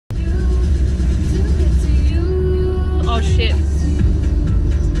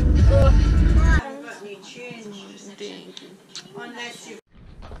Unless you...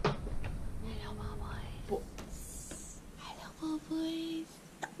 Hello, boys. Hello, boys.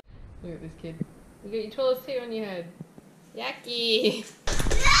 Look at this kid. You got your tallest hair on your head. Yucky.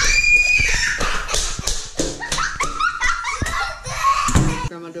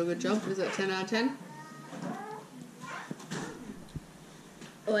 Grandma do a good job. Is that 10 out of 10?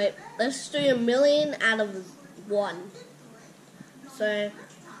 Wait, let's do 1,000,000 out of 1. So,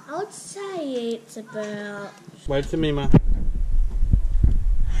 I would say it's about... Wait for me, Ma.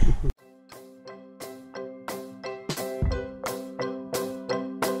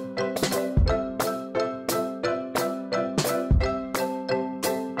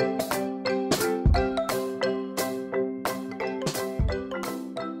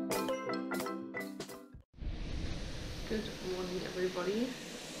 Good morning, everybody.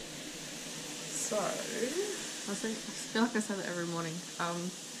 So, I feel like I say that every morning.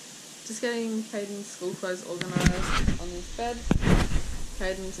 Just getting Kayden's school clothes organised on his bed.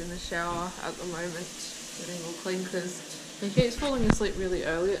 Kayden's in the shower at the moment, getting all clean because he keeps falling asleep really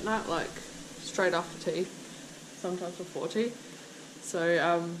early at night, like straight after tea, sometimes before tea. So,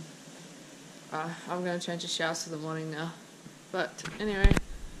 I'm going to change his showers for the morning now. But anyway,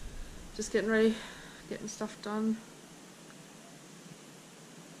 just getting ready, getting stuff done.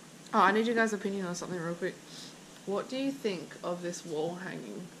 Oh, I need you guys' opinion on something real quick. What do you think of this wall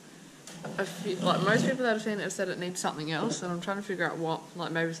hanging? Like most people that have seen it have said it needs something else, and I'm trying to figure out what,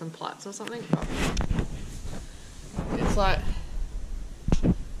 like maybe some plaits or something. But it's like,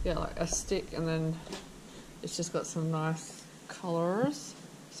 yeah, like a stick, and then it's just got some nice colours.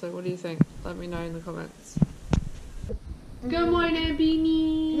 So what do you think? Let me know in the comments. Good morning,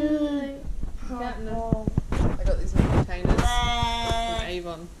 Beanie. Good. I got these little containers from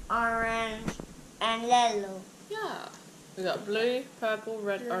AVON. Orange and yellow. Yeah. We got blue, purple,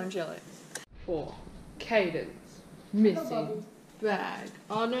 red, orange, yellow. For Kayden's missing bag.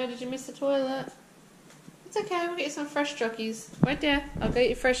 Oh no, did you miss the toilet? It's okay, we'll get you some fresh jockeys. Wait there, I'll get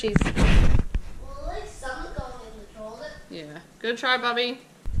you freshies. Well, at least someone's going in the toilet. Yeah. Good try, Bubby.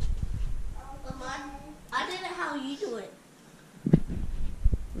 I did it how you do it.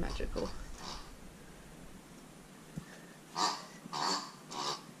 Magical.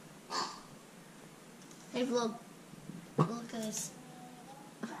 Hey, vlog. Look at this.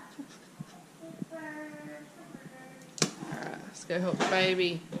 Alright, let's go help the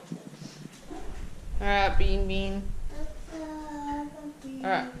baby. Alright, Bean.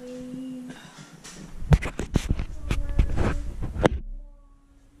 Alright.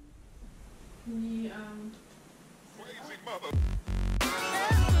 Can you,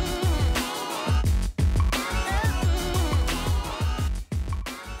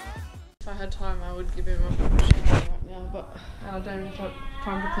 If I had time, I would give him a shower right now, but I don't even have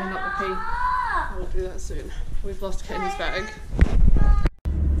time to clean up the pee. We'll do that soon. We've lost Kayden's bag.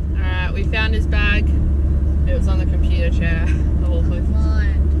 Alright, we found his bag. It was on the computer chair the whole place.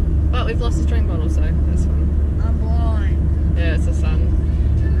 Blind. But we've lost his drink bottle, so that's fun. I'm blind. Yeah, it's the sun.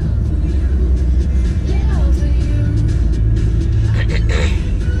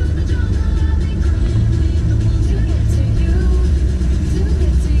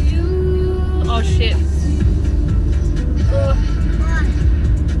 Oh shit.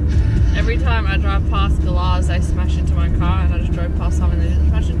 Every time I drive past Galahs, they smash into my car, and I just drove past some and they didn't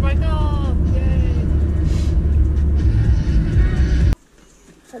smash into my car. Yay.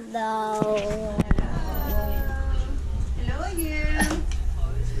 Hello. Hello again.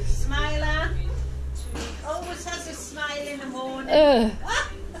 Smiler. Always has a smile in the morning.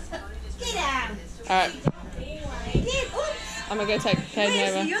 Get out. Alright, Get up. I'm gonna go take Kayden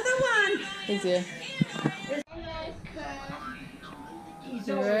Where's over. the other one? He's here.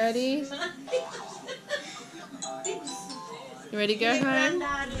 You ready? You ready to go home?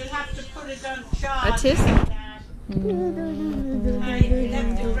 Granddad will have to put it on charge. A tis? I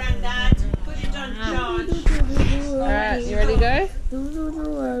left it, Granddad. Put it on charge. Alright, you ready to go?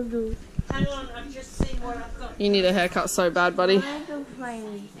 Hang on, I've just seen what I've got. You need a haircut so bad, buddy.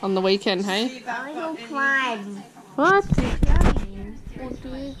 On the weekend, hey? See if I've got any. What?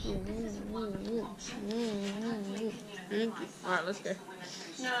 Alright, let's go.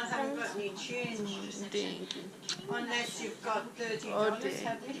 No, I haven't got any change. Unless you've got $30,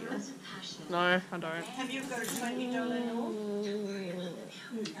 have you? No, I don't. Have you got a $20 note?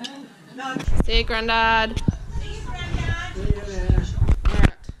 No. See you, Grandad. See you, Granddad.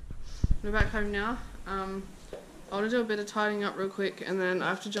 Alright, we're back home now. I want to do a bit of tidying up real quick, and then I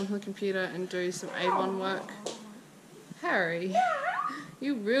have to jump on the computer and do some AVON work. Harry,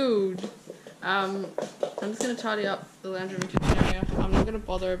 you rude. I'm just going to tidy up the lounge room and kitchen area. I'm not going to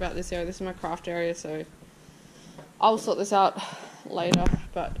bother about this area. This is my craft area, so I'll sort this out later,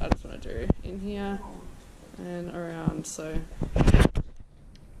 but I just want to do in here and around, so.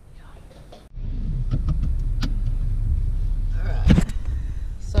 Alright,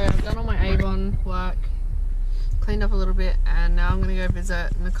 so I've done all my AVON work, cleaned up a little bit, and now I'm going to go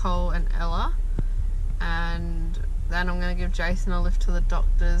visit Nicole and Ella, and then I'm going to give Jason a lift to the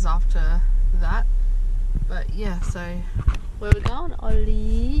doctors after that. But yeah, so where we going,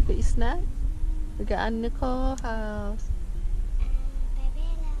 Ollie? Got your snack? We got our Nicole house.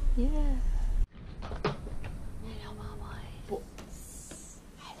 Yeah. Hello, boys.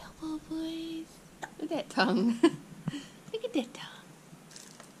 Hello, boys. Look at that tongue. Look at that tongue.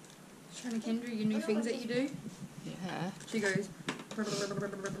 Trying to Kendra, your new things that you do? Yeah. She goes,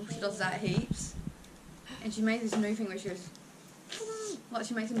 she does that heaps. And she made this new thing where she goes, like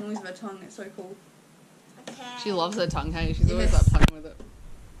she makes a noise with her tongue. It's so cool. She loves her tongue, hey? She's always Yes. like playing with it.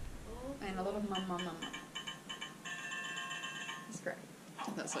 And a lot of mum. It's great.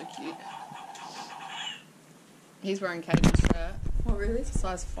 That's so cute. He's wearing Kayden's shirt. Oh, really? It's a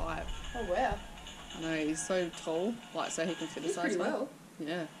size 5. Oh, wow. I know, he's so tall, like so he can fit a He's size pretty 5. well.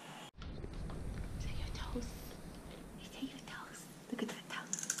 Yeah. Take your toes. Take your toes. Look at that tongue.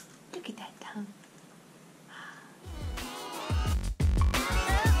 Look at that tongue.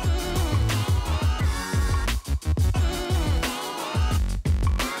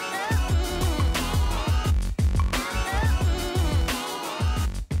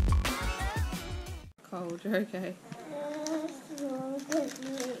 Cold, you're okay.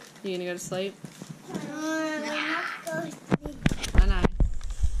 You gonna go to sleep? I know.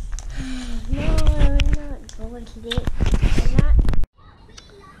 No, I'm not going to sleep. I'm not.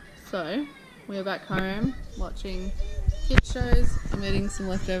 So, we're back home watching kid shows. I'm eating some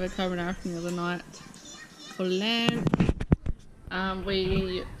leftover carbonara from the other night for lamb.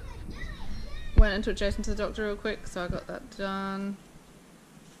 We went and took Jason to the doctor real quick, so I got that done.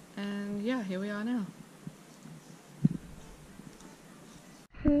 And yeah, here we are now.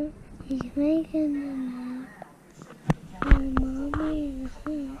 He's making a nap. And mommy is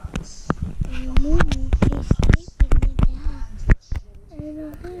here. And mommy, she's sleeping it down.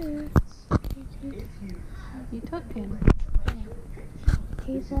 And You took him.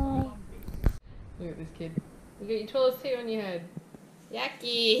 he's like, Look at this kid. You got your tallest hair on your head.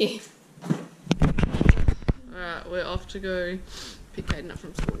 Yucky! Alright, we're off to go pick Kayden up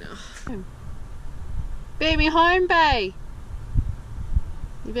from school now. Beat me home, bae!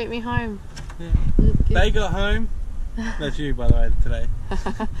 You beat me home. Yeah. Good kid. They got home. That's you, by the way, today.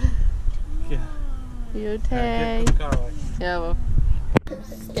 Yeah. You okay? Get the car away. Yeah, well.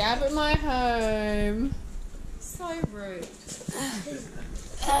 Scab at my home. So rude.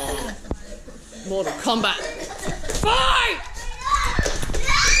 Mortal Kombat. Fight!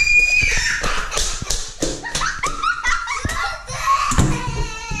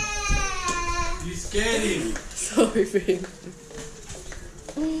 You scared him. Sorry, babe.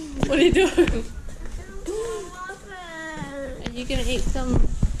 What are you doing? Are you gonna eat some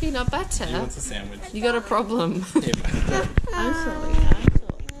peanut butter? He wants a sandwich. You got a problem. Yeah, but- I'm sorry.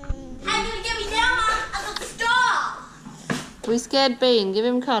 how you gonna get me down, Mom? I got the stop. We scared Bean. Give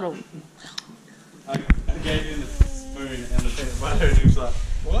him cuddle. I gave him the spoon and the peanut butter and he was like,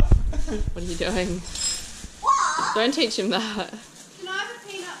 what? What are you doing? What? Don't teach him that. Can I have a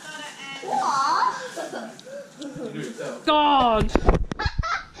peanut butter and... What? You do it yourself. God!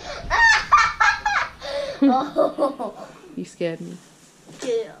 Oh. You scared me.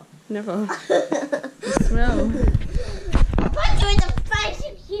 Yeah. Never. You smell. Punch you in the face,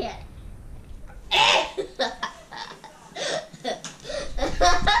 you kid.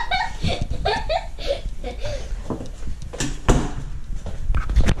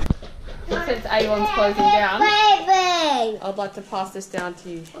 Since AVON's closing down, Baby. I'd like to pass this down to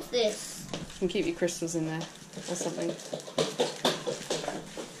you. What's this? You can keep your crystals in there or something.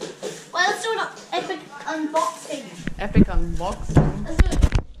 Well, let's do an epic unboxing. Epic unboxing. Let's do it.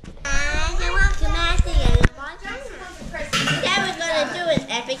 Today we're gonna do an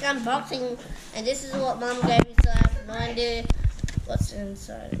epic unboxing, and this is what Mum gave me, so I have no idea what's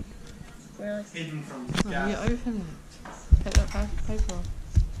inside. Really? Hidden from Oh, you Scout. open it. Take that paper off.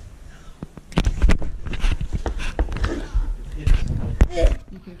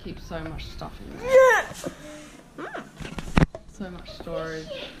 You can keep so much stuff in there. So much storage.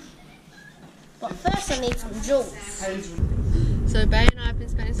 But first I need some jewels. So Bay and I have been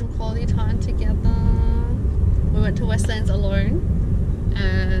spending some quality time together. We went to Westlands alone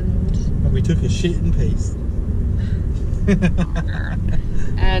and We took a shit in peace.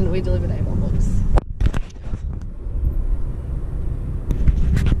 and we delivered AVON books.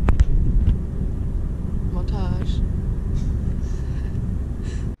 Montage.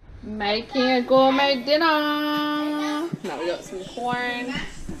 Making a gourmet dinner. Now we got some corn,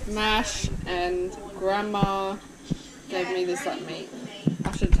 mash, and Grandma gave me this like meat.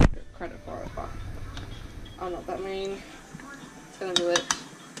 I should take credit for it, but I'm not that mean. It's gonna do it.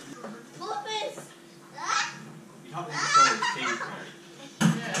 You can't control the team.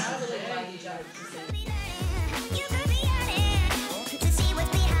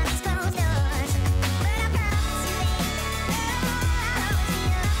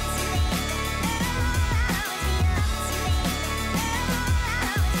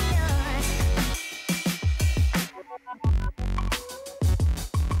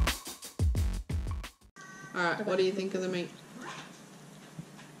 Alright, what do you think of the meat?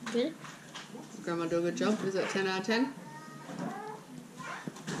 Good. Grandma do a good job. Is it 10 out of 10?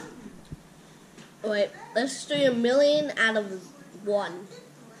 Wait, let's do 1,000,000 out of 1.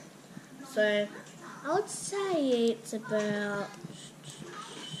 So, I would say it's about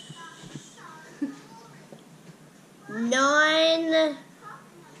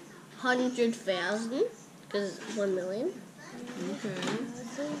 900,000, because it's 1,000,000. Okay.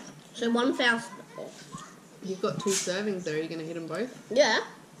 So 1,000. You've got 2 servings there. Are you going to eat them both? Yeah.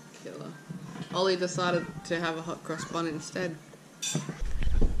 Killer. Ollie decided to have a hot cross bun instead.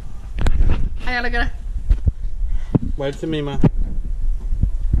 Hey, Alligator. Wave to me, Ma.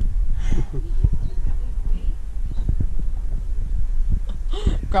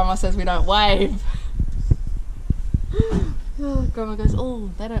 Grandma says we don't wave. Grandma goes, oh,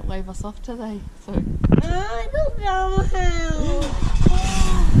 they don't wave us off today. So. I don't know how.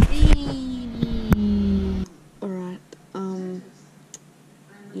 Alright,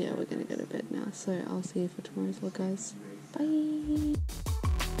 yeah, we're gonna go to bed now, so I'll see you for tomorrow's vlog, guys. Bye!